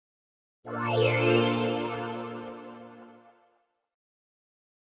Hello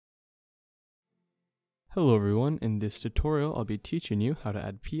everyone, in this tutorial I'll be teaching you how to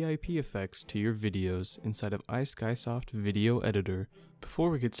add PIP effects to your videos inside of iSkysoft Video Editor. Before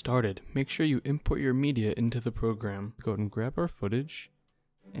we get started, make sure you import your media into the program. Go ahead and grab our footage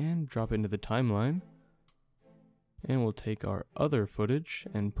and drop it into the timeline. And we'll take our other footage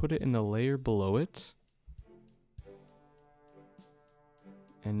and put it in the layer below it.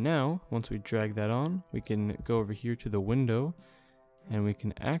 And now, once we drag that on, we can go over here to the window and we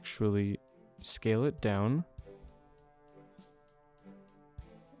can actually scale it down.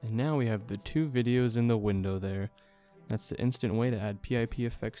 And now we have the two videos in the window there. That's the instant way to add PIP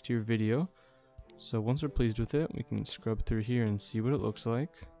effects to your video. So once we're pleased with it, we can scrub through here and see what it looks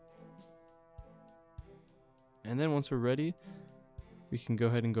like. And then once we're ready, we can go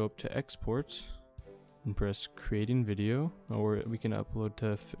ahead and go up to export and press creating video, or we can upload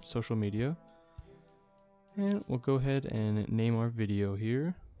to social media. And we'll go ahead and name our video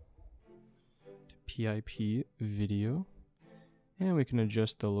here to PIP video. And we can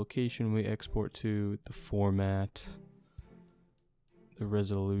adjust the location we export to, the format, the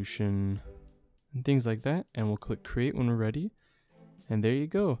resolution, and things like that. And we'll click create when we're ready. And there you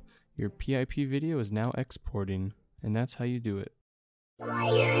go. Your PIP video is now exporting. And that's how you do it.